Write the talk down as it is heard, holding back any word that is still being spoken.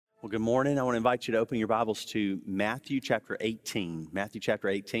Well, good morning. I want to invite you to open your Bibles to Matthew chapter 18. Matthew chapter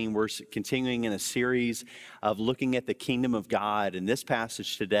 18, we're continuing in a series of looking at the kingdom of God. And this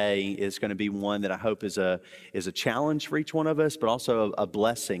passage today is going to be one that I hope is a challenge for each one of us, but also a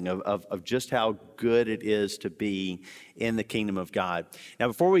blessing of just how good it is to be in the kingdom of God. Now,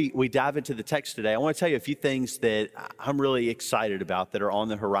 before we dive into the text today, I want to tell you a few things that I'm really excited about that are on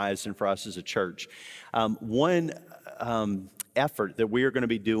the horizon for us as a church. One effort that we are going to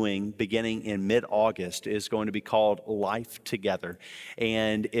be doing beginning in mid-August is going to be called Life Together.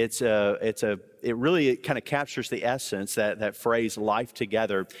 And it really kind of captures the essence, that phrase, life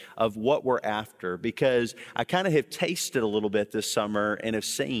together, of what we're after. Because I kind of have tasted a little bit this summer and have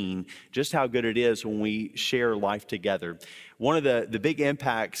seen just how good it is when we share life together. One of the big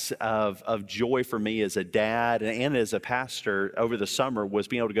impacts of joy for me as a dad and as a pastor over the summer was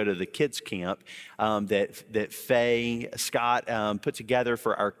being able to go to the kids camp that Faye Scott put together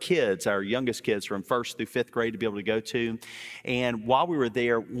for our kids, our youngest kids from 1st through 5th grade, to be able to go to. And while we were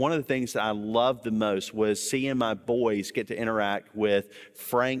there, one of the things that I loved the most was seeing my boys get to interact with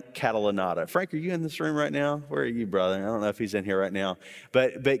Frank Catalanata. Frank, are you in this room right now? Where are you, brother? I don't know if he's in here right now.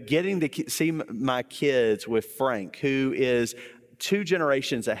 But getting to see my kids with Frank, who is 2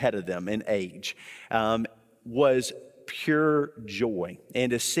 generations ahead of them in age, was pure joy.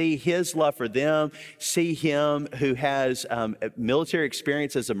 And to see his love for them, see him who has military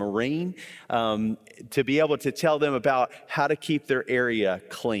experience as a Marine, to be able to tell them about how to keep their area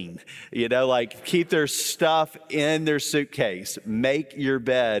clean, like keep their stuff in their suitcase, make your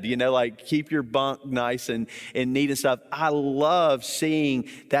bed, like keep your bunk nice and neat and stuff. I love seeing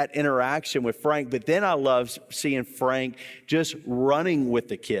that interaction with Frank, but then I love seeing Frank just running with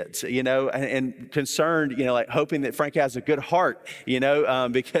the kids, and concerned, like hoping that Frank has a good heart,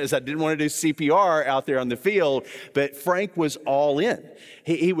 because I didn't want to do CPR out there on the field, but Frank was all in.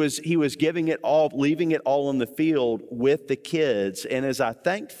 He was giving it all, leaving it all on the field with the kids. And as I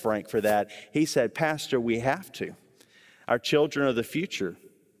thanked Frank for that, he said, "Pastor, we have to. Our children are the future.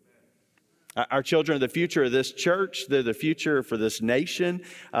 Our children are the future of this church. They're the future for this nation.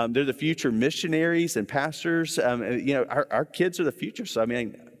 They're the future missionaries and pastors. Our kids are the future. So,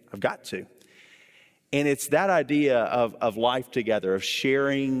 I've got to." And it's that idea of life together, of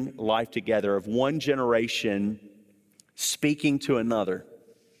sharing life together, of one generation speaking to another,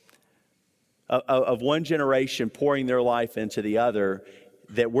 of one generation pouring their life into the other,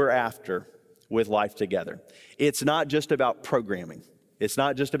 that we're after with Life Together. It's not just about programming. It's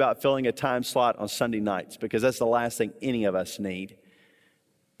not just about filling a time slot on Sunday nights, because that's the last thing any of us need.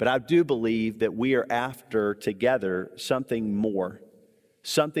 But I do believe that we are after together something more,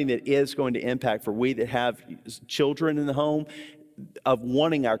 something that is going to impact, for we that have children in the home, of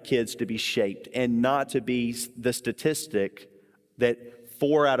wanting our kids to be shaped and not to be the statistic that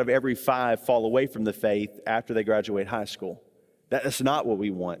 4 out of every 5 fall away from the faith after they graduate high school. That's not what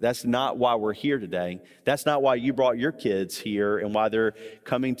we want. That's not why we're here today. That's not why you brought your kids here and why they're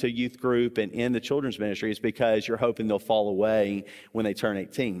coming to youth group and in the children's ministry. Is because you're hoping they'll fall away when they turn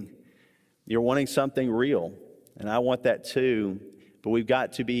 18. You're wanting something real, and I want that too. But we've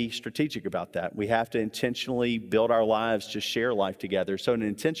got to be strategic about that. We have to intentionally build our lives to share life together. So in an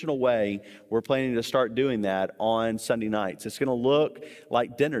intentional way, we're planning to start doing that on Sunday nights. It's going to look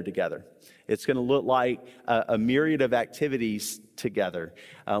like dinner together. It's going to look like a myriad of activities together,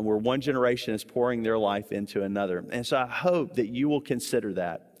 where one generation is pouring their life into another. And so I hope that you will consider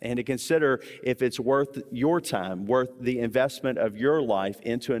that, and to consider if it's worth your time, worth the investment of your life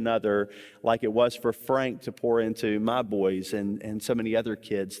into another, like it was for Frank to pour into my boys and so many other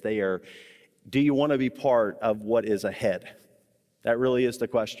kids there. Do you want to be part of what is ahead? That really is the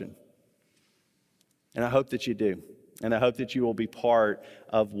question. And I hope that you do. And I hope that you will be part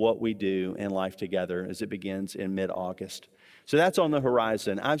of what we do in Life Together as it begins in mid-August. So that's on the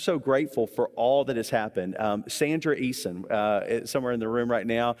horizon. I'm so grateful for all that has happened. Sandra Eason, somewhere in the room right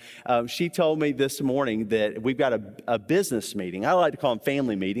now, she told me this morning that we've got a business meeting. I like to call them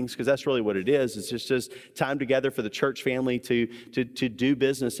family meetings, because that's really what it is. It's just time together for the church family to do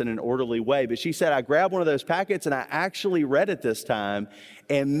business in an orderly way. But she said, I grabbed one of those packets and I actually read it this time.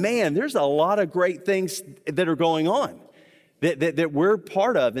 And man, there's a lot of great things that are going on that we're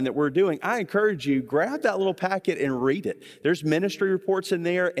part of and that we're doing. I encourage you, grab that little packet and read it. There's ministry reports in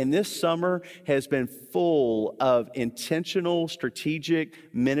there, and this summer has been full of intentional, strategic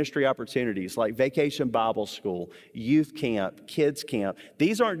ministry opportunities like Vacation Bible School, youth camp, kids camp.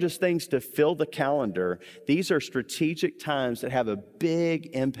 These aren't just things to fill the calendar. These are strategic times that have a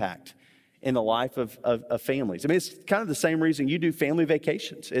big impact in the life of families. I mean, it's kind of the same reason you do family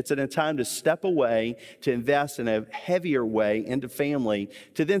vacations. It's a time to step away, to invest in a heavier way into family,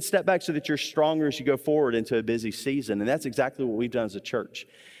 to then step back so that you're stronger as you go forward into a busy season. And that's exactly what we've done as a church.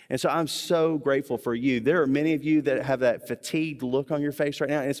 And so I'm so grateful for you. There are many of you that have that fatigued look on your face right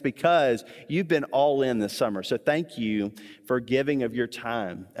now, and it's because you've been all in this summer. So thank you for giving of your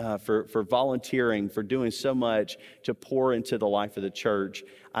time, for volunteering, for doing so much to pour into the life of the church.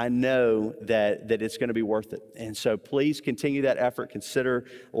 I know that it's going to be worth it. And so please continue that effort. Consider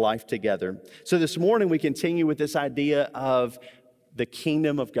life together. So this morning we continue with this idea of the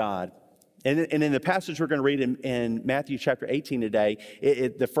kingdom of God. And in the passage we're going to read in Matthew chapter 18 today,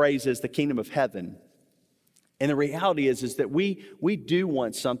 the phrase is the kingdom of heaven. And the reality is that we do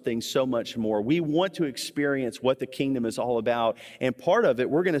want something so much more. We want to experience what the kingdom is all about. And part of it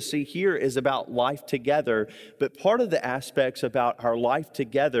we're going to see here is about life together. But part of the aspects about our life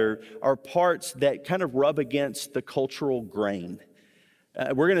together are parts that kind of rub against the cultural grain.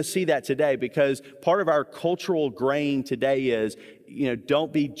 We're going to see that today because part of our cultural grain today is,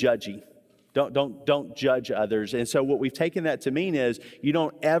 don't be judgy. Don't judge others. And so what we've taken that to mean is you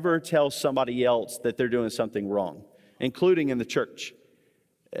don't ever tell somebody else that they're doing something wrong, including in the church.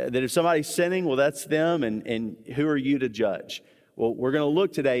 That if somebody's sinning, well, that's them, and who are you to judge? Well, we're going to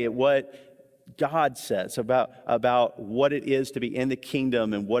look today at what God says about what it is to be in the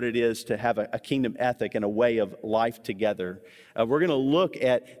kingdom and what it is to have a kingdom ethic and a way of life together. We're going to look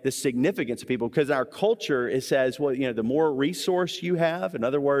at the significance of people because in our culture it says, well, the more resource you have, in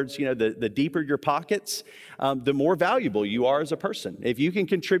other words, the deeper your pockets, the more valuable you are as a person. If you can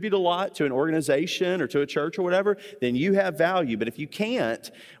contribute a lot to an organization or to a church or whatever, then you have value. But if you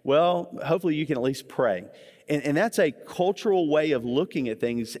can't, well, hopefully you can at least pray. And that's a cultural way of looking at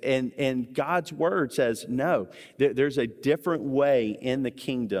things. And God's word says, no, there's a different way in the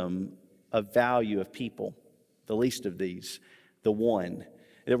kingdom of value of people, the least of these, the one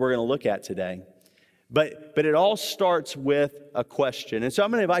that we're going to look at today. But it all starts with a question. And so I'm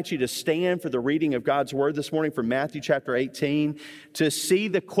going to invite you to stand for the reading of God's word this morning from Matthew chapter 18 to see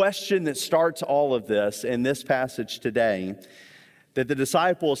the question that starts all of this in this passage today that the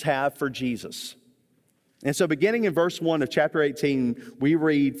disciples have for Jesus. And so beginning in verse 1 of chapter 18, we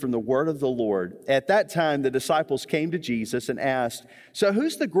read from the word of the Lord. At that time, the disciples came to Jesus and asked, "So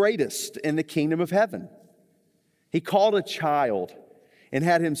who's the greatest in the kingdom of heaven?" He called a child and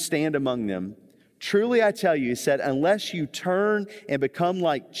had him stand among them. "Truly I tell you," he said, "unless you turn and become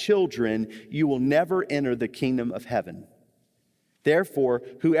like children, you will never enter the kingdom of heaven. Therefore,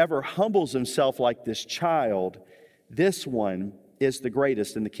 whoever humbles himself like this child, this one is the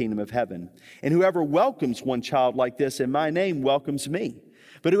greatest in the kingdom of heaven. And whoever welcomes one child like this in my name welcomes me.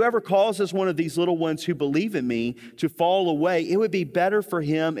 But whoever causes one of these little ones who believe in me to fall away, it would be better for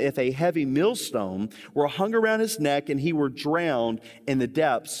him if a heavy millstone were hung around his neck and he were drowned in the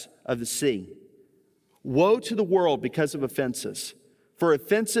depths of the sea. Woe to the world because of offenses, for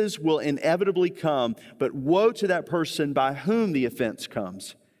offenses will inevitably come, but woe to that person by whom the offense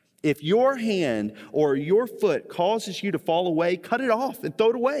comes. If your hand or your foot causes you to fall away, cut it off and throw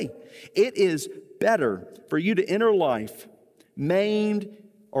it away. It is better for you to enter life maimed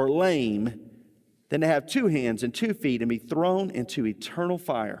or lame than to have 2 hands and 2 feet and be thrown into eternal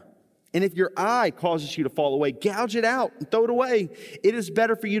fire. And if your eye causes you to fall away, gouge it out and throw it away. It is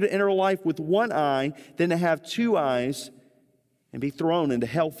better for you to enter life with 1 eye than to have 2 eyes and be thrown into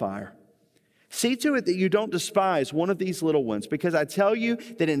hellfire. See to it that you don't despise one of these little ones, because I tell you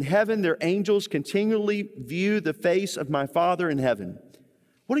that in heaven their angels continually view the face of my Father in heaven.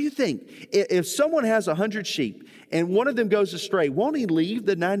 What do you think? If someone has 100 sheep and one of them goes astray, won't he leave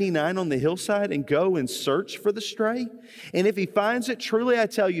the 99 on the hillside and go and search for the stray? And if he finds it, truly I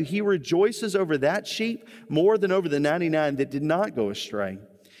tell you, he rejoices over that sheep more than over the 99 that did not go astray.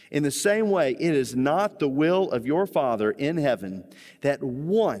 In the same way, it is not the will of your Father in heaven that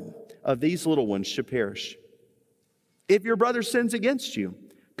one of these little ones should perish. If your brother sins against you,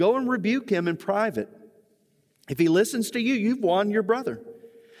 go and rebuke him in private. If he listens to you, you've won your brother.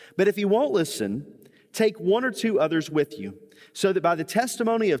 But if he won't listen, take 1 or 2 others with you, so that by the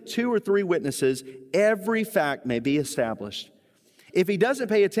testimony of 2 or 3 witnesses, every fact may be established. If he doesn't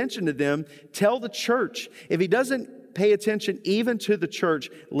pay attention to them, tell the church. If he doesn't pay attention even to the church,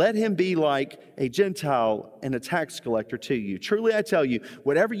 let him be like a Gentile and a tax collector to you. Truly I tell you,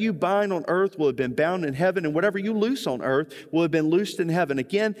 whatever you bind on earth will have been bound in heaven, and whatever you loose on earth will have been loosed in heaven.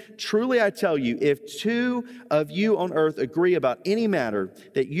 Again, truly I tell you, if 2 of you on earth agree about any matter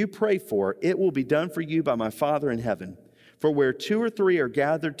that you pray for, it will be done for you by my Father in heaven. For where 2 or 3 are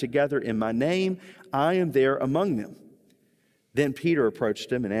gathered together in my name, I am there among them. Then Peter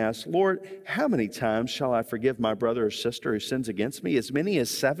approached him and asked, Lord, how many times shall I forgive my brother or sister who sins against me? As many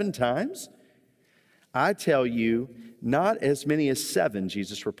as 7 times? I tell you, not as many as 7,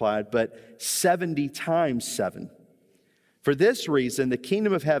 Jesus replied, but 70 times 7. For this reason, the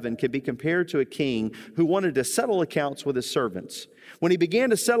kingdom of heaven can be compared to a king who wanted to settle accounts with his servants. When he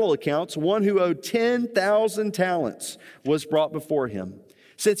began to settle accounts, one who owed 10,000 talents was brought before him.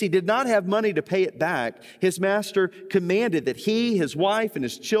 Since he did not have money to pay it back, his master commanded that he, his wife, and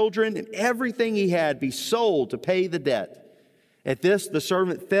his children, and everything he had be sold to pay the debt. At this, the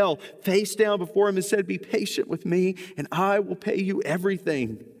servant fell face down before him and said, Be patient with me, and I will pay you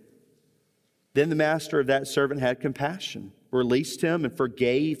everything. Then the master of that servant had compassion, released him, and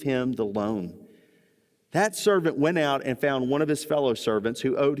forgave him the loan. That servant went out and found one of his fellow servants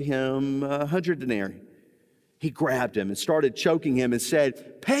who owed him 100 denarii. He grabbed him and started choking him and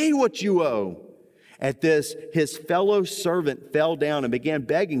said, Pay what you owe. At this, his fellow servant fell down and began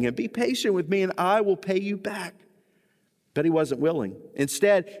begging him, Be patient with me, and I will pay you back. But he wasn't willing.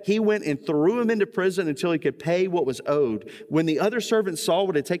 Instead, he went and threw him into prison until he could pay what was owed. When the other servants saw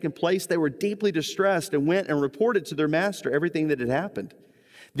what had taken place, they were deeply distressed and went and reported to their master everything that had happened.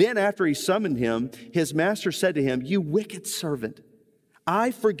 Then after he summoned him, his master said to him, You wicked servant,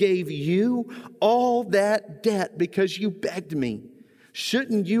 I forgave you all that debt because you begged me.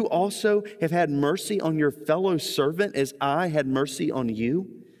 Shouldn't you also have had mercy on your fellow servant as I had mercy on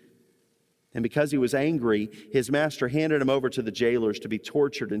you? And because he was angry, his master handed him over to the jailers to be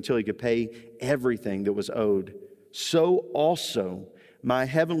tortured until he could pay everything that was owed. So also my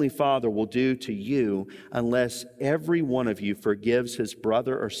heavenly Father will do to you unless every one of you forgives his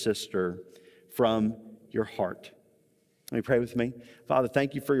brother or sister from your heart. Let me pray with me. Father,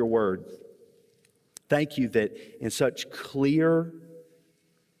 thank you for your word. Thank you that in such clear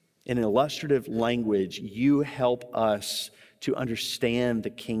and illustrative language, you help us to understand the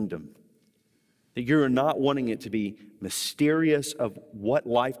kingdom. That you're not wanting it to be mysterious of what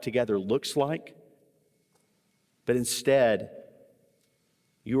life together looks like, but instead,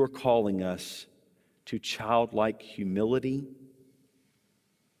 you are calling us to childlike humility,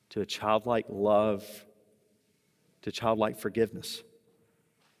 to a childlike love, to childlike forgiveness.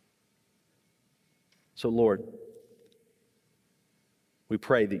 So, Lord, we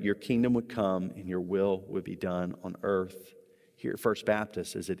pray that your kingdom would come and your will would be done on earth here at First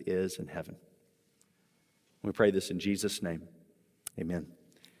Baptist as it is in heaven. We pray this in Jesus' name. Amen.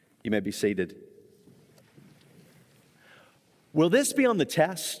 You may be seated. Will this be on the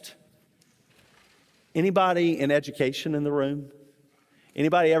test? Anybody in education in the room?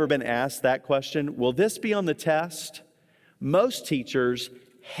 Anybody ever been asked that question? Will this be on the test? Most teachers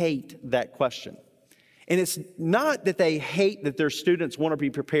hate that question. And it's not that they hate that their students want to be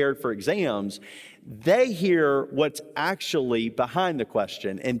prepared for exams. They hear what's actually behind the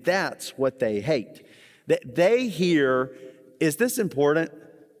question, and that's what they hate. They hear, is this important?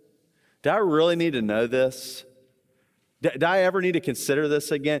 Do I really need to know this? Do I ever need to consider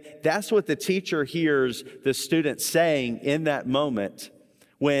this again? That's what the teacher hears the student saying in that moment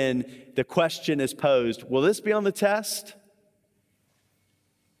when the question is posed, will this be on the test?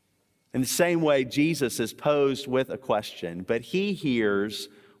 In the same way, Jesus is posed with a question, but he hears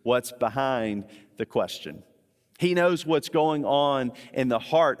what's behind the question. He knows what's going on in the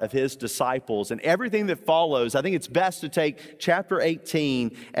heart of his disciples and everything that follows. I think it's best to take chapter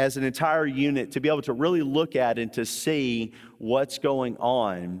 18 as an entire unit to be able to really look at and to see what's going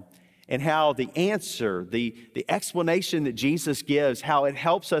on and how the answer, the explanation that Jesus gives, how it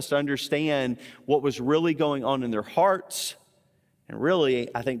helps us to understand what was really going on in their hearts. And really,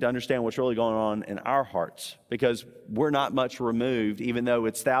 I think to understand what's really going on in our hearts, because we're not much removed, even though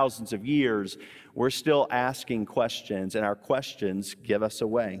it's thousands of years, we're still asking questions, and our questions give us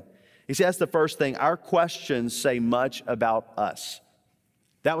away. You see, that's the first thing. Our questions say much about us.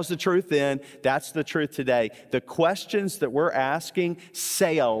 That was the truth then. That's the truth today. The questions that we're asking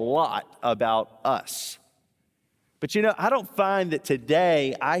say a lot about us. But you know, I don't find that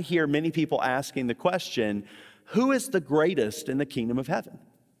today I hear many people asking the question, who is the greatest in the kingdom of heaven?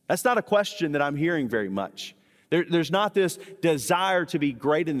 That's not a question that I'm hearing very much. There's not this desire to be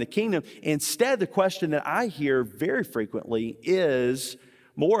great in the kingdom. Instead, the question that I hear very frequently is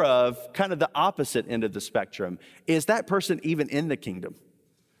more of kind of the opposite end of the spectrum. Is that person even in the kingdom?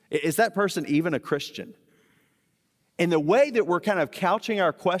 Is that person even a Christian? And the way that we're kind of couching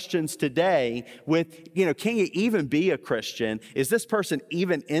our questions today with, can you even be a Christian? Is this person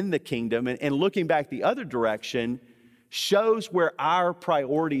even in the kingdom? And looking back the other direction shows where our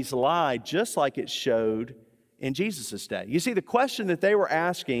priorities lie, just like it showed in Jesus' day. You see, the question that they were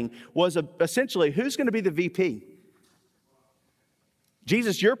asking was essentially, who's going to be the VP?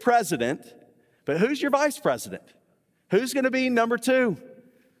 Jesus, you're president, but who's your vice president? Who's going to be number two?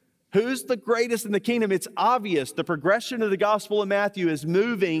 Who's the greatest in the kingdom? It's obvious. The progression of the Gospel of Matthew is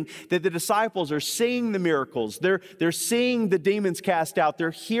moving, that the disciples are seeing the miracles. They're seeing the demons cast out.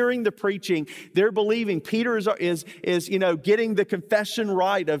 They're hearing the preaching. They're believing. Peter is getting the confession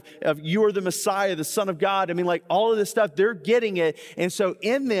right of you are the Messiah, the Son of God. I mean, like all of this stuff, they're getting it. And so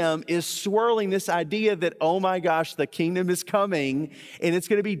in them is swirling this idea that, oh my gosh, the kingdom is coming and it's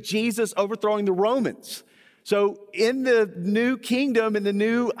going to be Jesus overthrowing the Romans. So in the new kingdom, in the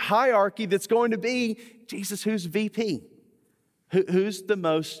new hierarchy that's going to be, Jesus, who's VP? Who's the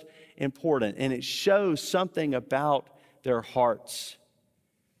most important? And it shows something about their hearts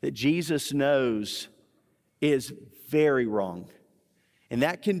that Jesus knows is very wrong. And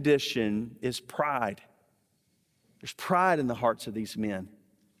that condition is pride. There's pride in the hearts of these men.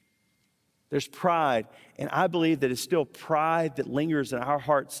 There's pride, and I believe that it's still pride that lingers in our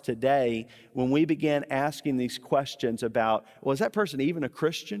hearts today when we begin asking these questions about, well, is that person even a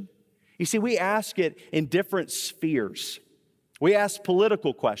Christian? You see, we ask it in different spheres. We ask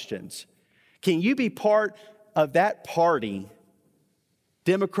political questions. Can you be part of that party,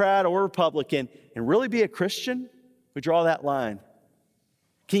 Democrat or Republican, and really be a Christian? We draw that line.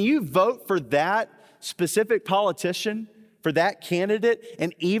 Can you vote for that specific politician, for that candidate,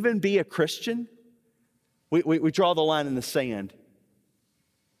 and even be a Christian? We draw the line in the sand.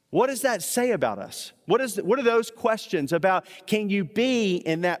 What does that say about us? What are those questions about? Can you be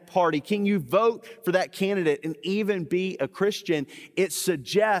in that party? Can you vote for that candidate and even be a Christian? It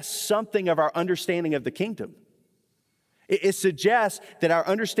suggests something of our understanding of the kingdom. It suggests that our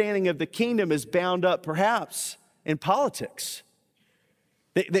understanding of the kingdom is bound up perhaps in politics.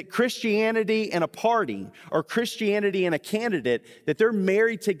 That Christianity and a party, or Christianity and a candidate, that they're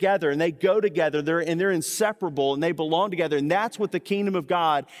married together and they go together, they're inseparable and they belong together. And that's what the kingdom of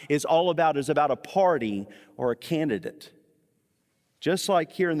God is all about, is about a party or a candidate. Just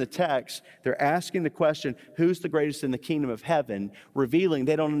like here in the text, they're asking the question, who's the greatest in the kingdom of heaven, revealing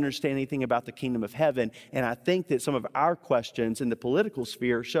they don't understand anything about the kingdom of heaven. And I think that some of our questions in the political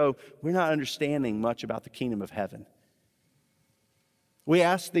sphere show we're not understanding much about the kingdom of heaven. We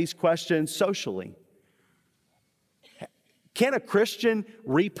ask these questions socially. Can a Christian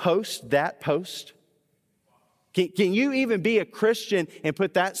repost that post? Can you even be a Christian and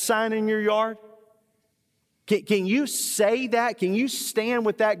put that sign in your yard? Can you say that? Can you stand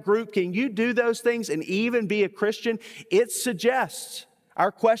with that group? Can you do those things and even be a Christian? It suggests,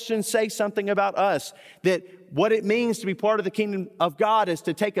 our questions say something about us, that what it means to be part of the kingdom of God is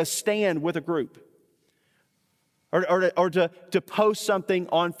to take a stand with a group. Or to post something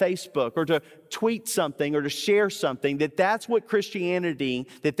on Facebook, or to tweet something, or to share something, that's what Christianity,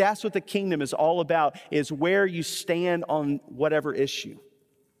 that's what the kingdom is all about, is where you stand on whatever issue.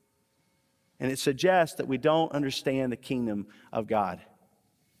 And it suggests that we don't understand the kingdom of God.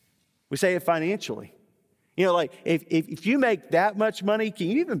 We say it financially. You know, like if you make that much money, can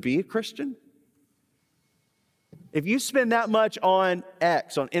you even be a Christian? If you spend that much on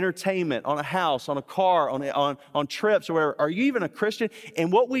X, on entertainment, on a house, on a car, on trips or whatever, are you even a Christian?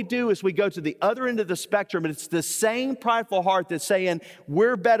 And what we do is we go to the other end of the spectrum, and it's the same prideful heart that's saying,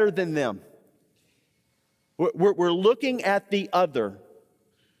 we're better than them. We're looking at the other,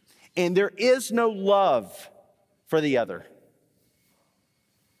 and there is no love for the other.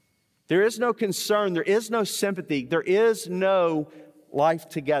 There is no concern, there is no sympathy, there is no life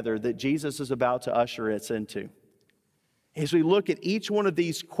together that Jesus is about to usher us into. As we look at each one of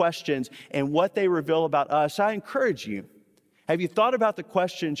these questions and what they reveal about us, I encourage you, have you thought about the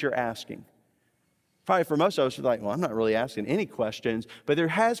questions you're asking? Probably for most of us, we're like, well, I'm not really asking any questions, but there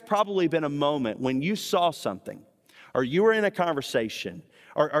has probably been a moment when you saw something, or you were in a conversation,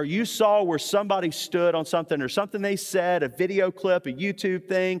 or you saw where somebody stood on something, or something they said, a video clip, a YouTube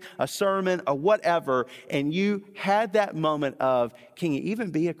thing, a sermon, or whatever, and you had that moment of, can you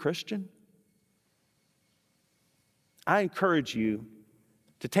even be a Christian? I encourage you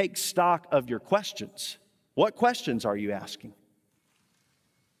to take stock of your questions. What questions are you asking?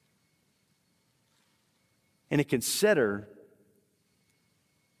 And to consider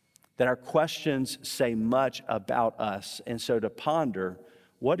that our questions say much about us. And so to ponder,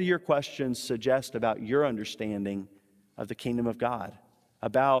 what do your questions suggest about your understanding of the kingdom of God,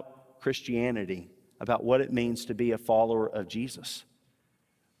 about Christianity, about what it means to be a follower of Jesus?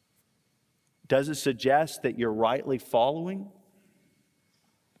 Does it suggest that you're rightly following?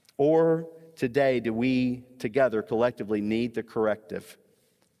 Or today, do we together collectively need the corrective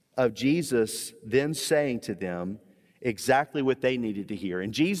of Jesus then saying to them exactly what they needed to hear?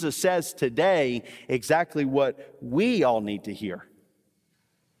 And Jesus says today exactly what we all need to hear.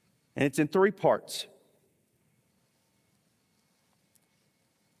 And it's in 3 parts.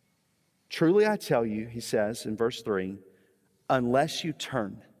 Truly I tell you, he says in verse 3, unless you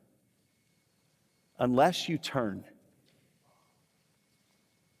turn.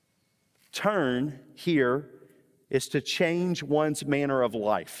 Turn here is to change one's manner of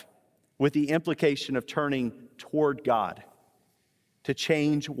life, with the implication of turning toward God, to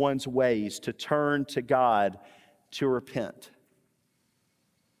change one's ways, to turn to God, to repent.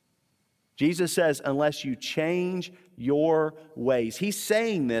 Jesus says, unless you change your ways. He's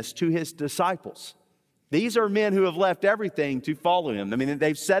saying this to his disciples. These are men who have left everything to follow him. I mean,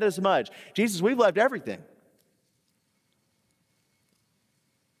 they've said as much. Jesus, we've left everything.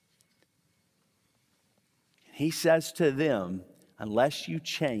 He says to them, unless you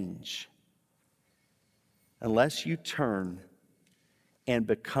change, unless you turn and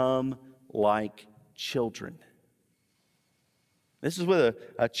become like children. This is with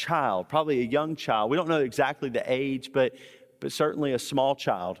a child, probably a young child. We don't know exactly the age, but certainly a small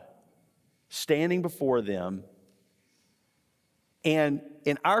child standing before them. And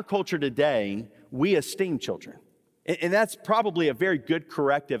in our culture today, we esteem children. And that's probably a very good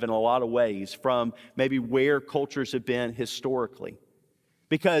corrective in a lot of ways from maybe where cultures have been historically.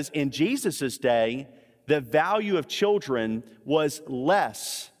 Because in Jesus' day, the value of children was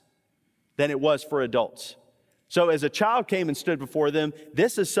less than it was for adults. So as a child came and stood before them,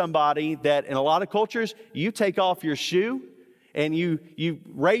 this is somebody that in a lot of cultures, you take off your shoe and you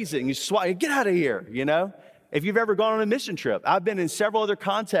raise it and you swipe, get out of here, you know? If you've ever gone on a mission trip, I've been in several other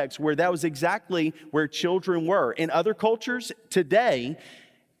contexts where that was exactly where children were. In other cultures today,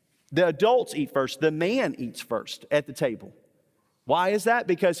 the adults eat first, the man eats first at the table. Why is that?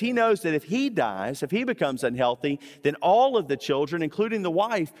 Because he knows that if he dies, if he becomes unhealthy, then all of the children, including the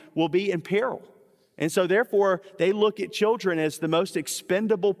wife, will be in peril. And so therefore, they look at children as the most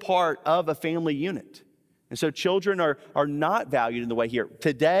expendable part of a family unit. And so children are not valued in the way here.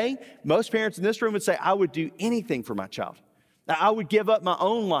 Today, most parents in this room would say, I would do anything for my child. I would give up my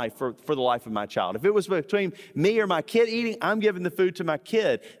own life for the life of my child. If it was between me or my kid eating, I'm giving the food to my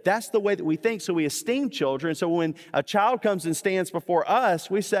kid. That's the way that we think. So we esteem children. So when a child comes and stands before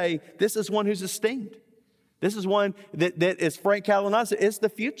us, we say, this is one who's esteemed. This is one that as Frank Callanan said, is the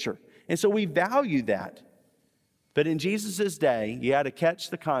future. And so we value that. But in Jesus' day, you had to catch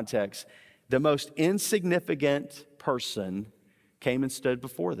the context. The most insignificant person came and stood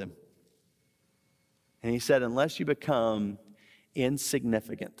before them. And he said, unless you become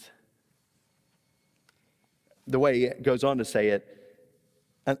insignificant. The way it goes on to say it,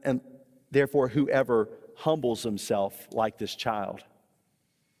 and therefore whoever humbles himself like this child.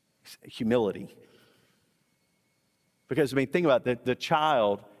 Humility. Because, I mean, think about it, the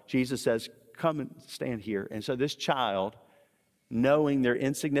child, Jesus says, come and stand here. And so this child, knowing their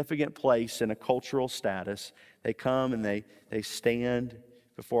insignificant place in a cultural status, they come and they stand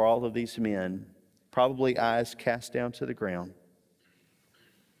before all of these men, probably eyes cast down to the ground.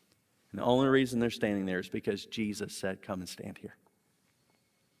 And the only reason they're standing there is because Jesus said, come and stand here.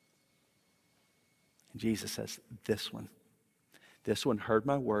 And Jesus says, this one heard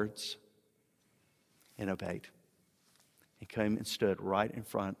my words and obeyed. He came and stood right in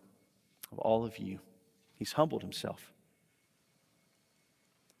front of all of you. He's humbled himself.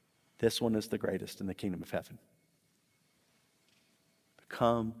 This one is the greatest in the kingdom of heaven.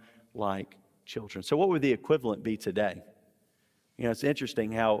 Become like children. So what would the equivalent be today? You know, it's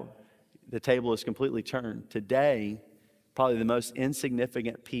interesting how the table is completely turned. Today, probably the most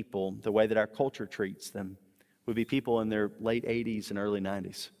insignificant people, the way that our culture treats them, would be people in their late 80s and early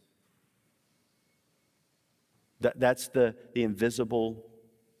 90s. That's the invisible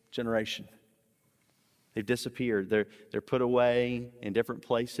generation. They've disappeared. They're put away in different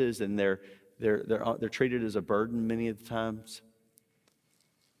places, and they're treated as a burden many of the times.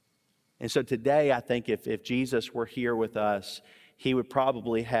 And so today, I think if Jesus were here with us, he would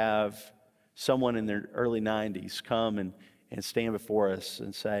probably have someone in their early 90s come and stand before us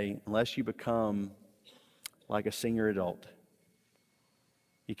and say, unless you become like a senior adult,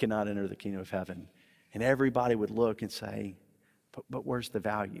 you cannot enter the kingdom of heaven. And everybody would look and say, but where's the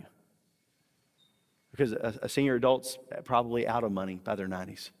value? Because a senior adult's probably out of money by their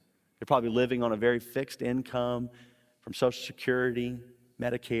 90s. They're probably living on a very fixed income from Social Security,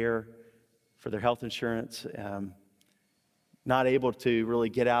 Medicare, for their health insurance, not able to really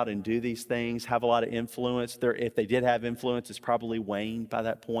get out and do these things, have a lot of influence. If they did have influence, it's probably waned by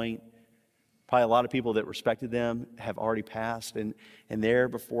that point. Probably a lot of people that respected them have already passed, and there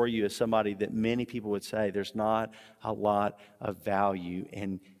before you is somebody that many people would say there's not a lot of value.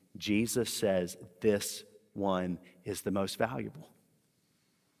 And Jesus says this one is the most valuable.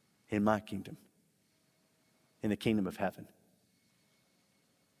 in my kingdom, in the kingdom of heaven.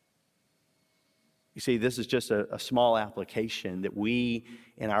 You see, this is just a small application that we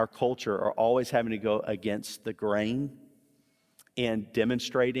in our culture are always having to go against the grain and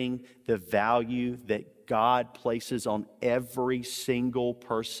demonstrating the value that God places on every single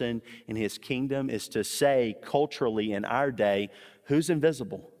person in his kingdom is to say culturally in our day, who's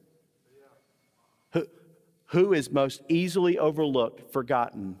invisible? Who is most easily overlooked,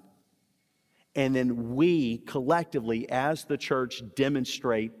 forgotten? And then we collectively as the church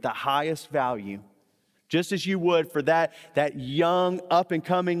demonstrate the highest value, just as you would for that young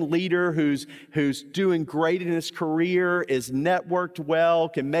up-and-coming leader who's doing great in his career, is networked well,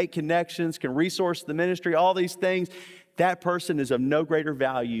 can make connections, can resource the ministry, all these things. That person is of no greater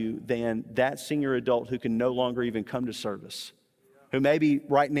value than that senior adult who can no longer even come to service, who maybe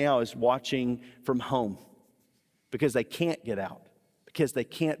right now is watching from home because they can't get out, because they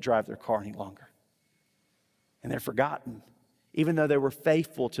can't drive their car any longer. And they're forgotten, even though they were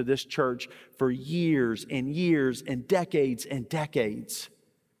faithful to this church for years and years and decades.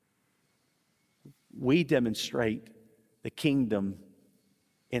 We demonstrate the kingdom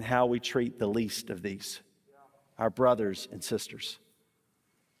in how we treat the least of these, our brothers and sisters.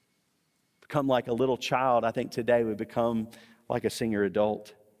 Become like a little child. I think today we become like a senior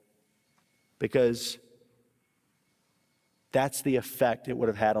adult, because that's the effect it would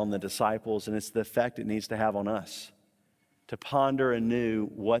have had on the disciples, and it's the effect it needs to have on us, to ponder anew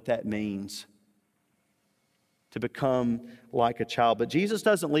what that means to become like a child. But Jesus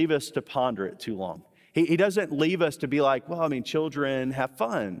doesn't leave us to ponder it too long. He doesn't leave us to be like, well, I mean, children have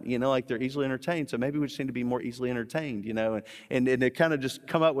fun, like they're easily entertained, so maybe we just need to be more easily entertained, and to kind of just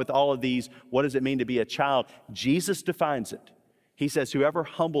come up with all of these, what does it mean to be a child? Jesus defines it. He says, whoever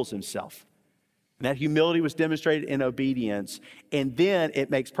humbles himself. And that humility was demonstrated in obedience. And then it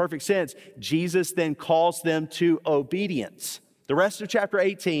makes perfect sense. Jesus then calls them to obedience. The rest of chapter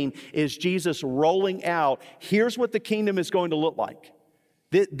 18 is Jesus rolling out, here's what the kingdom is going to look like.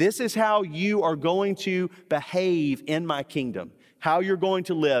 This is how you are going to behave in my kingdom, how you're going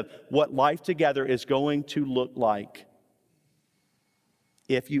to live, what life together is going to look like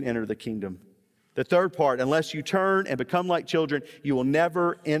if you enter the kingdom. The third part, unless you turn and become like children, you will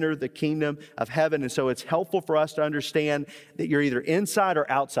never enter the kingdom of heaven. And so it's helpful for us to understand that you're either inside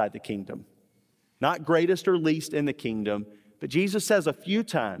or outside the kingdom. Not greatest or least in the kingdom, but Jesus says a few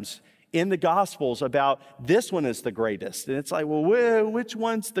times in the Gospels about this one is the greatest. And it's like, well, which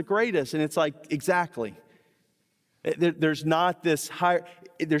one's the greatest? And it's like, exactly. There's not this higher,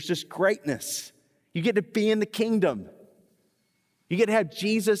 there's just greatness. You get to be in the kingdom. You get to have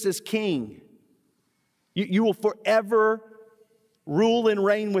Jesus as king. You will forever rule and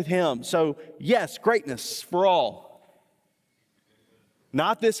reign with him. So yes, greatness for all.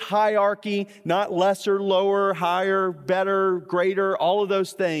 Not this hierarchy, not lesser, lower, higher, better, greater, all of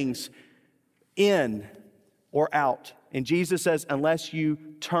those things, in or out. And Jesus says, unless you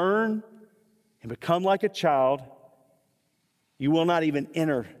turn and become like a child, you will not even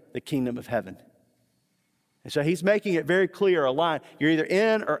enter the kingdom of heaven. And so he's making it very clear, a line. You're either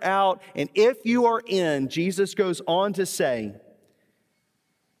in or out. And if you are in, Jesus goes on to say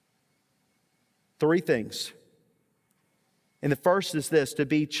three things. And the first is this: to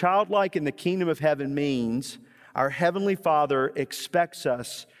be childlike in the kingdom of heaven means our Heavenly Father expects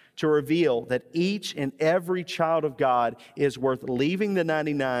us to reveal that each and every child of God is worth leaving the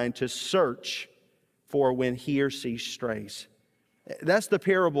 99 to search for when he or she strays. That's the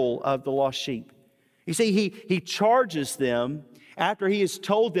parable of the lost sheep. You see, he charges them after he has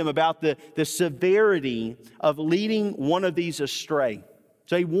told them about the severity of leading one of these astray.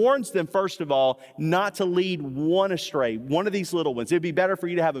 So he warns them, first of all, not to lead one astray, one of these little ones. It'd be better for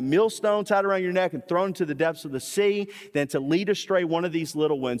you to have a millstone tied around your neck and thrown into the depths of the sea than to lead astray one of these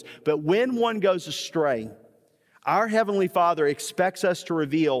little ones. But when one goes astray, our Heavenly Father expects us to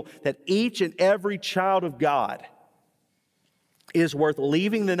reveal that each and every child of God is worth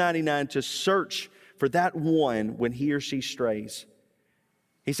leaving the 99 to search for that one when he or she strays.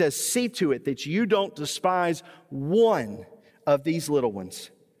 He says, see to it that you don't despise one of these little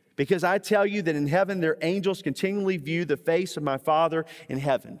ones, because I tell you that in heaven their angels continually view the face of my Father in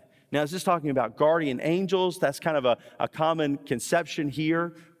heaven. Now, is this talking about guardian angels? That's kind of a common conception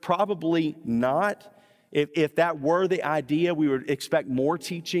here. Probably not. If that were the idea, we would expect more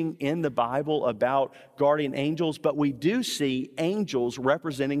teaching in the Bible about guardian angels, but we do see angels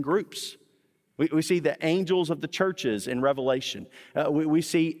representing groups. We see the angels of the churches in Revelation. We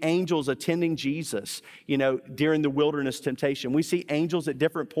see angels attending Jesus, during the wilderness temptation. We see angels at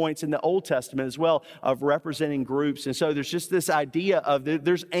different points in the Old Testament as well of representing groups. And so there's just this idea of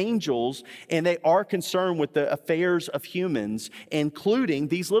there's angels, and they are concerned with the affairs of humans, including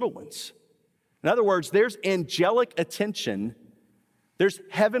these little ones. In other words, there's angelic attention, there's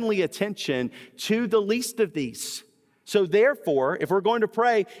heavenly attention to the least of these. So therefore, if we're going to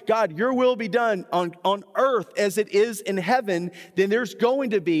pray, God, your will be done on earth as it is in heaven, then there's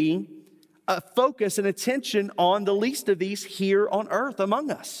going to be a focus and attention on the least of these here on earth among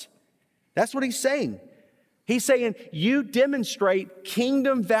us. That's what he's saying. He's saying you demonstrate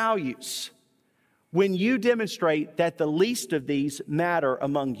kingdom values when you demonstrate that the least of these matter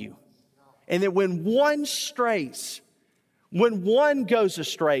among you. And that when one strays, when one goes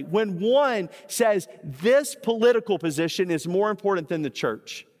astray, when one says this political position is more important than the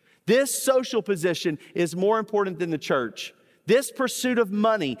church, this social position is more important than the church, this pursuit of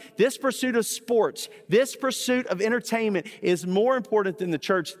money, this pursuit of sports, this pursuit of entertainment is more important than the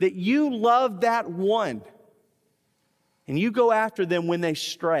church, that you love that one and you go after them when they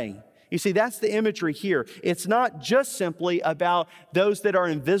stray. You see, that's the imagery here. It's not just simply about those that are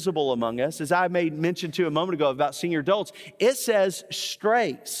invisible among us, as I made mention to a moment ago about senior adults. It says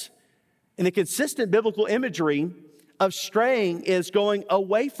strays. And the consistent biblical imagery of straying is going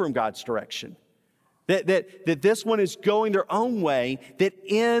away from God's direction. That this one is going their own way, that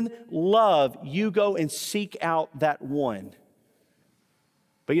in love you go and seek out that one.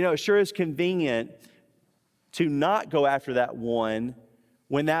 But it sure is convenient to not go after that one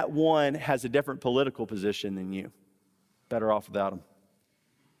when that one has a different political position than you. Better off without them.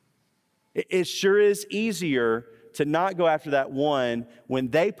 It sure is easier to not go after that one when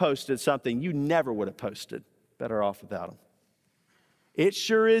they posted something you never would have posted. Better off without them. It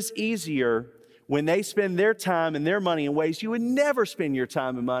sure is easier when they spend their time and their money in ways you would never spend your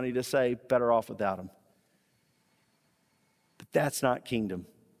time and money, to say better off without them. But that's not kingdom.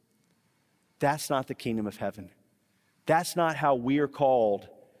 That's not the kingdom of heaven. That's not how we are called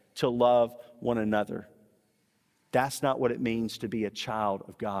to love one another. That's not what it means to be a child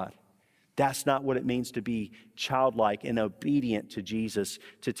of God. That's not what it means to be childlike and obedient to Jesus,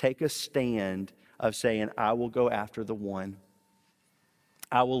 to take a stand of saying, I will go after the one.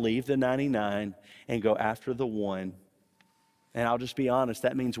 I will leave the 99 and go after the one. And I'll just be honest,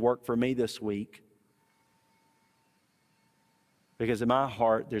 that means work for me this week. Because in my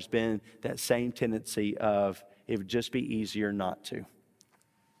heart, there's been that same tendency of, it would just be easier not to.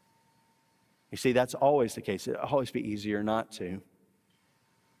 You see, that's always the case. It'll always be easier not to.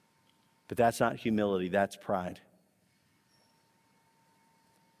 But that's not humility, that's pride.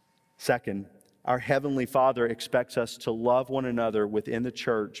 Second, our Heavenly Father expects us to love one another within the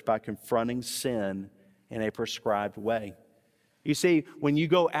church by confronting sin in a prescribed way. You see, when you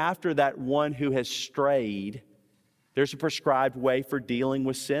go after that one who has strayed, there's a prescribed way for dealing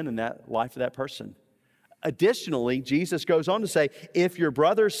with sin in that life of that person. Additionally, Jesus goes on to say, if your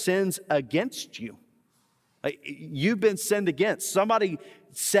brother sins against you, like you've been sinned against, somebody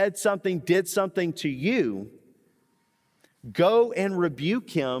said something, did something to you, go and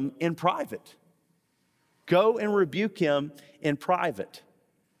rebuke him in private. Go and rebuke him in private.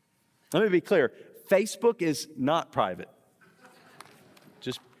 Let me be clear. Facebook is not private.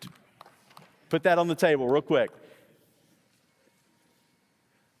 Just put that on the table real quick.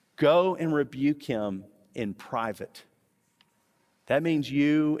 Go and rebuke him in private. That means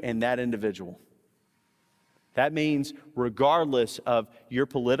you and that individual. That means regardless of your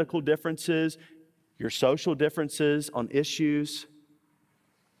political differences, your social differences on issues,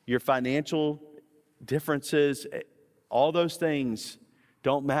 your financial differences, all those things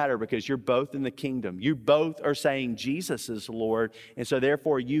don't matter because you're both in the kingdom. You both are saying Jesus is Lord, and so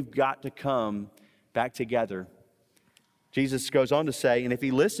therefore you've got to come back together. Jesus goes on to say, and if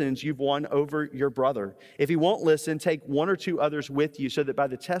he listens, you've won over your brother. If he won't listen, take one or two others with you so that by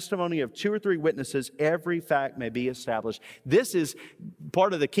the testimony of 2 or 3 witnesses, every fact may be established. This is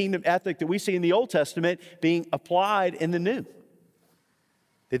part of the kingdom ethic that we see in the Old Testament being applied in the New.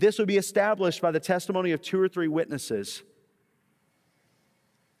 That this would be established by the testimony of 2 or 3 witnesses.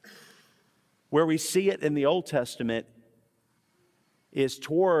 Where we see it in the Old Testament is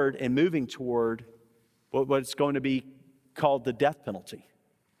toward and moving toward what's going to be called the death penalty.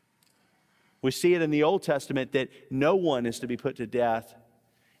 We see it in the Old Testament that no one is to be put to death,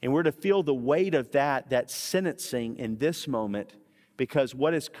 and we're to feel the weight of that sentencing in this moment, because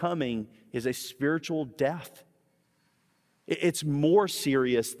what is coming is a spiritual death. It's more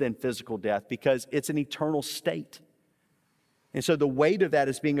serious than physical death because it's an eternal state. And so the weight of that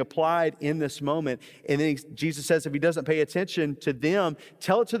is being applied in this moment. And then Jesus says if he doesn't pay attention to them,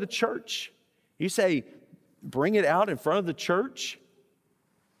 tell it to the church. You say, bring it out in front of the church.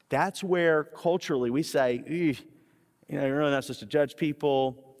 That's where culturally we say, you're really not supposed to judge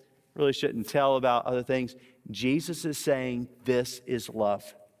people, really shouldn't tell about other things. Jesus is saying this is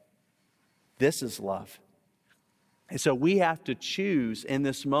love. This is love. And so we have to choose in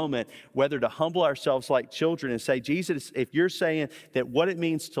this moment whether to humble ourselves like children and say, Jesus, if you're saying that what it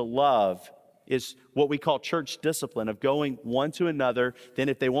means to love is what we call church discipline of going one to another, then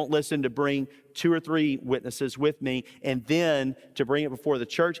if they won't listen, to bring 2 or 3 witnesses with me, and then to bring it before the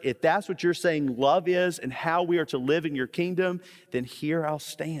church. If that's what you're saying love is and how we are to live in your kingdom, then here I'll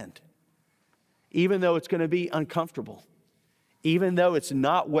stand. Even though it's going to be uncomfortable. Even though it's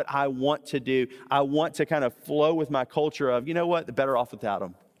not what I want to do, I want to kind of flow with my culture of, you know what, they're better off without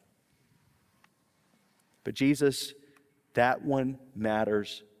them. But Jesus, that one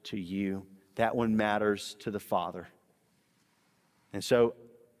matters to you. That one matters to the Father. And so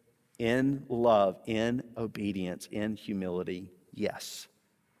in love, in obedience, in humility, yes.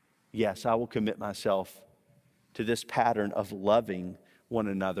 Yes, I will commit myself to this pattern of loving one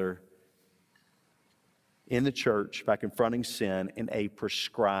another in the church by confronting sin in a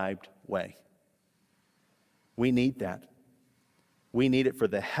prescribed way. We need that. We need it for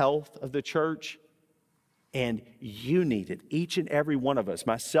the health of the church, and you need it. Each and every one of us,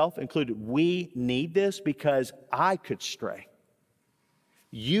 myself included, we need this because I could stray.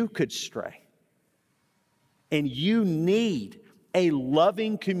 You could stray. And you need a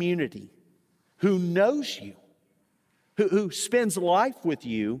loving community who knows you, who spends life with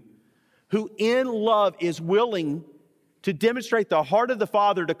you, who in love is willing to demonstrate the heart of the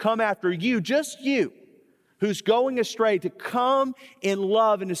Father to come after you, just you, who's going astray, to come in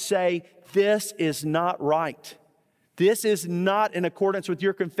love and to say, this is not right. This is not in accordance with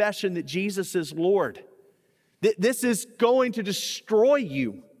your confession that Jesus is Lord. This is going to destroy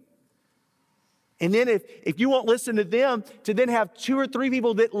you. And then if you won't listen to them, to then have 2 or 3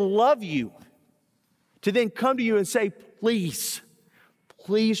 people that love you, to then come to you and say, please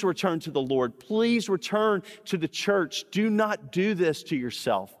return to the Lord. Please return to the church. Do not do this to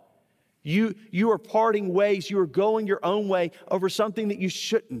yourself. You are parting ways. You are going your own way over something that you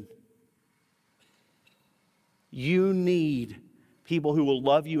shouldn't. You need people who will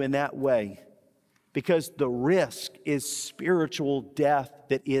love you in that way, because the risk is spiritual death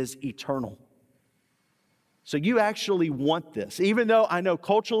that is eternal. So you actually want this. Even though I know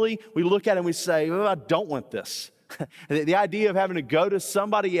culturally we look at it and we say, oh, I don't want this. The idea of having to go to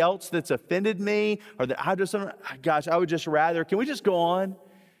somebody else that's offended me, or that I would just rather, can we just go on?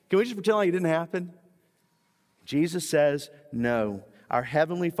 Can we just pretend like it didn't happen? Jesus says, no. Our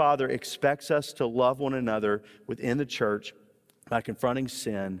Heavenly Father expects us to love one another within the church by confronting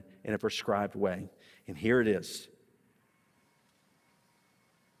sin in a prescribed way. And here it is.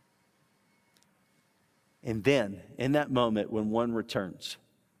 And then, in that moment when one returns,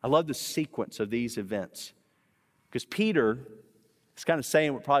 I love the sequence of these events. Because Peter is kind of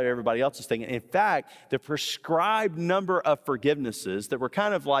saying what probably everybody else is thinking. In fact, the prescribed number of forgivenesses that were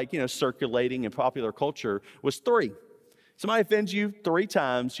kind of like, circulating in popular culture was 3. Somebody offends you 3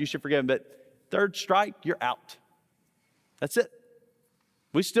 times, you should forgive them. But 3rd strike, you're out. That's it.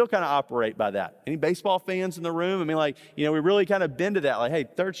 We still kind of operate by that. Any baseball fans in the room? I mean, we really kind of bend to that. Like, hey,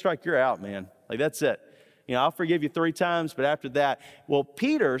 3rd strike, you're out, man. Like, that's it. I'll forgive you 3 times, but after that, well,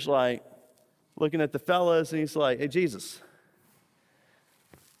 Peter's like, looking at the fellas, and he's like, hey, Jesus,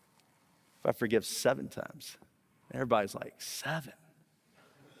 if I forgive 7 times, everybody's like, 7?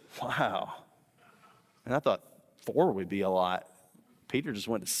 Wow. And I thought 4 would be a lot. Peter just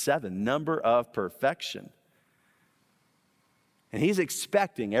went to 7, number of perfection. And he's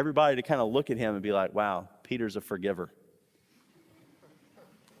expecting everybody to kind of look at him and be like, wow, Peter's a forgiver.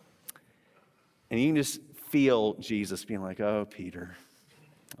 And you can just feel Jesus being like, oh, Peter.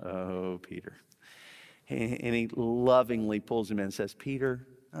 Oh, Peter. And he lovingly pulls him in and says, Peter,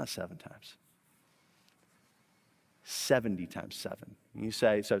 not 7 times. 70 times 7. And you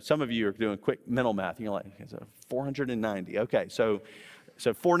say, so some of you are doing quick mental math. You're like, so 490. Okay, so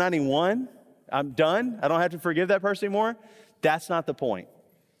 491, I'm done. I don't have to forgive that person anymore. That's not the point.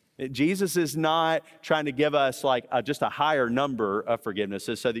 Jesus is not trying to give us just a higher number of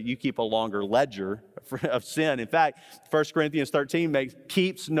forgivenesses so that you keep a longer ledger of sin. In fact, 1 Corinthians 13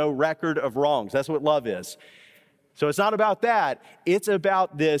 keeps no record of wrongs. That's what love is. So it's not about that. It's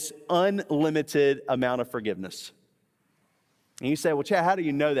about this unlimited amount of forgiveness. And you say, well, Chad, how do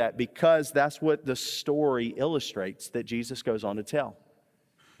you know that? Because that's what the story illustrates that Jesus goes on to tell.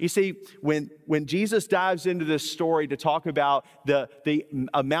 You see, when Jesus dives into this story to talk about the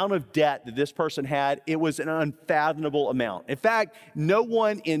amount of debt that this person had, it was an unfathomable amount. In fact, no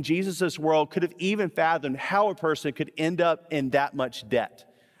one in Jesus' world could have even fathomed how a person could end up in that much debt.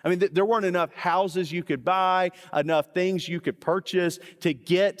 I mean, there weren't enough houses you could buy, enough things you could purchase to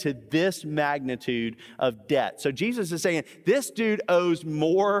get to this magnitude of debt. So Jesus is saying, this dude owes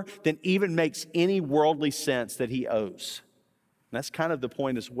more than even makes any worldly sense that he owes. And that's kind of the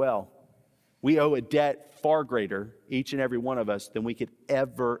point as well. We owe a debt far greater, each and every one of us, than we could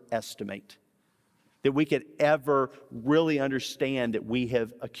ever estimate, that we could ever really understand that we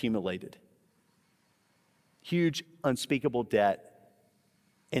have accumulated. Huge, unspeakable debt.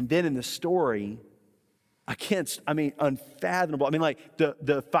 And then in the story, unfathomable. Like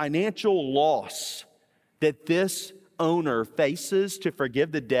the financial loss that this owner faces to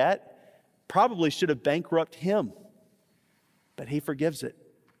forgive the debt probably should have bankrupted him. But he forgives it.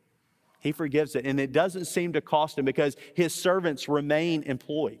 He forgives it. And it doesn't seem to cost him because his servants remain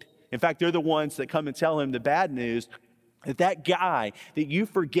employed. In fact, they're the ones that come and tell him the bad news that guy that you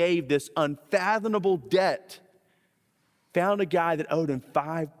forgave this unfathomable debt found a guy that owed him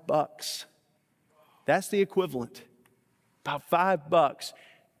 $5. That's the equivalent. About $5.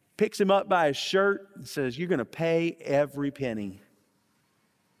 Picks him up by his shirt and says, "You're going to pay every penny."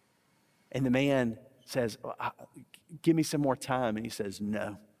 And the man says, "Give me some more time." And he says,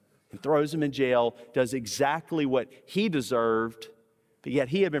 "No." And throws him in jail, does exactly what he deserved, but yet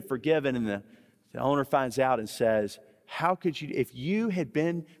he had been forgiven. And the owner finds out and says, "How could you, if you had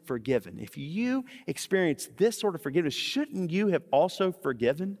been forgiven, if you experienced this sort of forgiveness, shouldn't you have also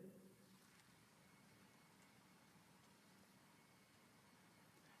forgiven?"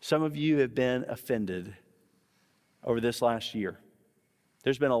 Some of you have been offended over this last year.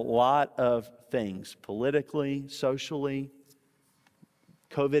 There's been a lot of things, politically, socially,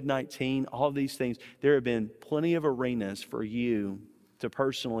 COVID-19, all of these things. There have been plenty of arenas for you to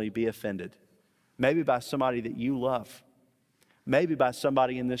personally be offended. Maybe by somebody that you love. Maybe by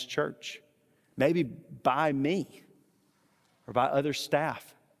somebody in this church. Maybe by me or by other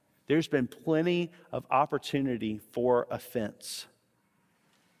staff. There's been plenty of opportunity for offense.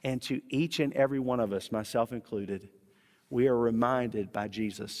 And to each and every one of us, myself included, we are reminded by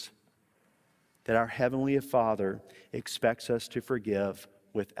Jesus that our Heavenly Father expects us to forgive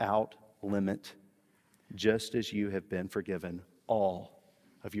without limit, just as you have been forgiven all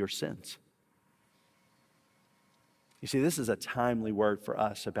of your sins. You see, this is a timely word for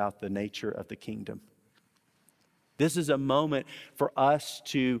us about the nature of the kingdom. This is a moment for us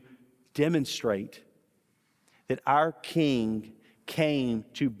to demonstrate that our King came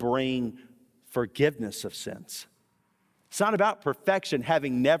to bring forgiveness of sins. It's not about perfection,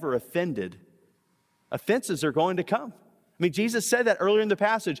 having never offended. Offenses are going to come. I mean, Jesus said that earlier in the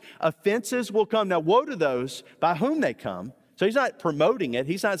passage. Offenses will come. Now, woe to those by whom they come. So he's not promoting it.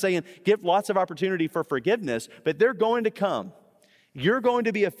 He's not saying give lots of opportunity for forgiveness, but they're going to come. You're going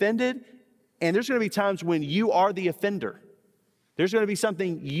to be offended, and there's going to be times when you are the offender. There's going to be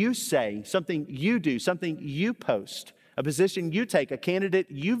something you say, something you do, something you post, a position you take, a candidate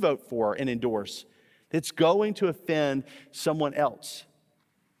you vote for and endorse that's going to offend someone else.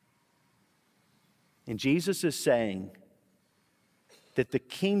 And Jesus is saying that the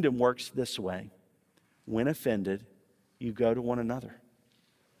kingdom works this way. When offended, you go to one another.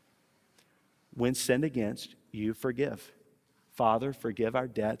 When sinned against, you forgive. Father, forgive our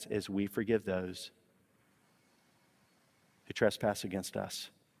debts as we forgive those who trespass against us.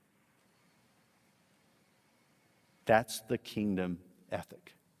 That's the kingdom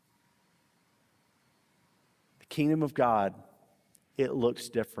ethic. The kingdom of God, it looks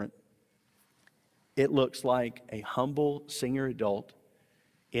different. It looks like a humble senior adult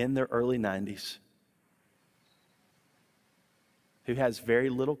in their early 90s who has very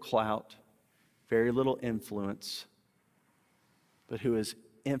little clout, very little influence, but who is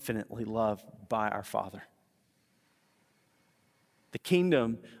infinitely loved by our Father. The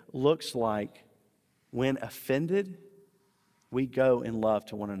kingdom looks like when offended, we go in love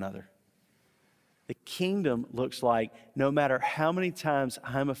to one another. The kingdom looks like no matter how many times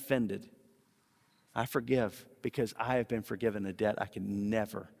I'm offended, I forgive because I have been forgiven a debt I can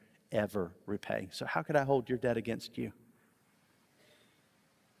never, ever repay. So how could I hold your debt against you?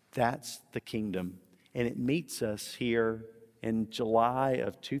 That's the kingdom. And it meets us here in July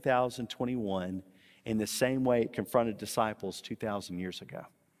of 2021 in the same way it confronted disciples 2,000 years ago.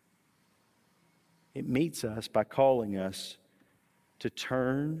 It meets us by calling us to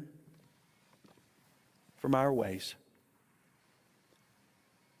turn from our ways,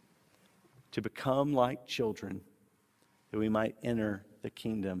 to become like children, that we might enter the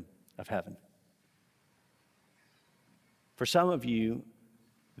kingdom of heaven. For some of you,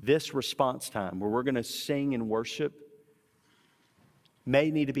 this response time where we're going to sing and worship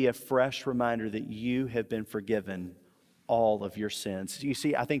may need to be a fresh reminder that you have been forgiven all of your sins. You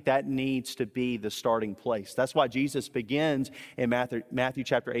see, I think that needs to be the starting place. That's why Jesus begins in Matthew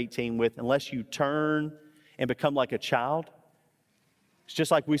chapter 18 with, unless you turn and become like a child. It's just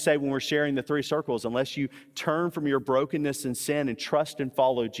like we say when we're sharing the three circles, unless you turn from your brokenness and sin and trust and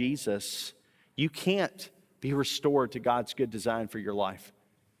follow Jesus, you can't be restored to God's good design for your life.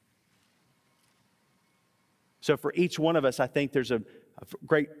 So for each one of us, I think there's a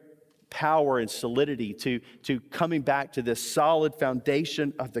great power and solidity to coming back to this solid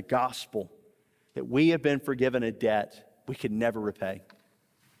foundation of the gospel, that we have been forgiven a debt we could never repay.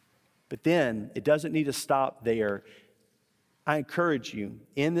 But then it doesn't need to stop there. I encourage you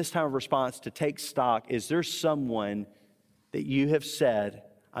in this time of response to take stock. Is there someone that you have said,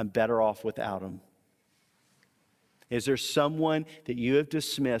 I'm better off without him? Is there someone that you have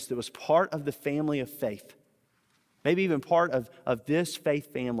dismissed that was part of the family of faith? Maybe even part of this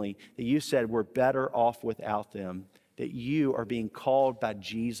faith family that you said we're better off without them, that you are being called by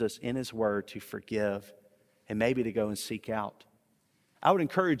Jesus in his word to forgive and maybe to go and seek out. I would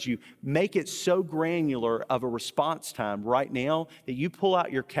encourage you, make it so granular of a response time right now that you pull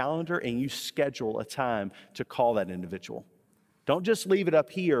out your calendar and you schedule a time to call that individual. Don't just leave it up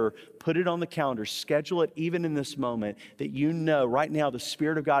here, put it on the calendar, schedule it even in this moment that you know right now the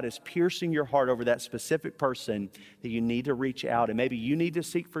Spirit of God is piercing your heart over that specific person that you need to reach out, and maybe you need to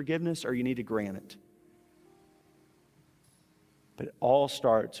seek forgiveness or you need to grant it. But it all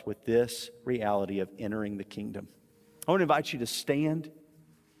starts with this reality of entering the kingdom. I want to invite you to stand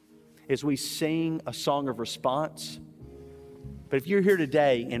as we sing a song of response. But if you're here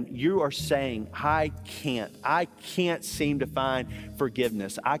today and you are saying, I can't seem to find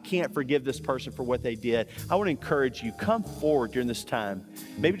forgiveness. I can't forgive this person for what they did. I want to encourage you, come forward during this time.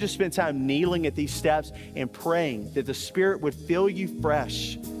 Maybe just spend time kneeling at these steps and praying that the Spirit would fill you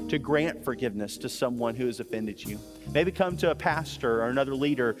fresh to grant forgiveness to someone who has offended you. Maybe come to a pastor or another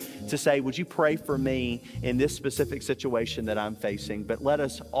leader to say, would you pray for me in this specific situation that I'm facing? But let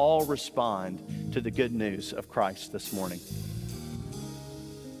us all respond to the good news of Christ this morning.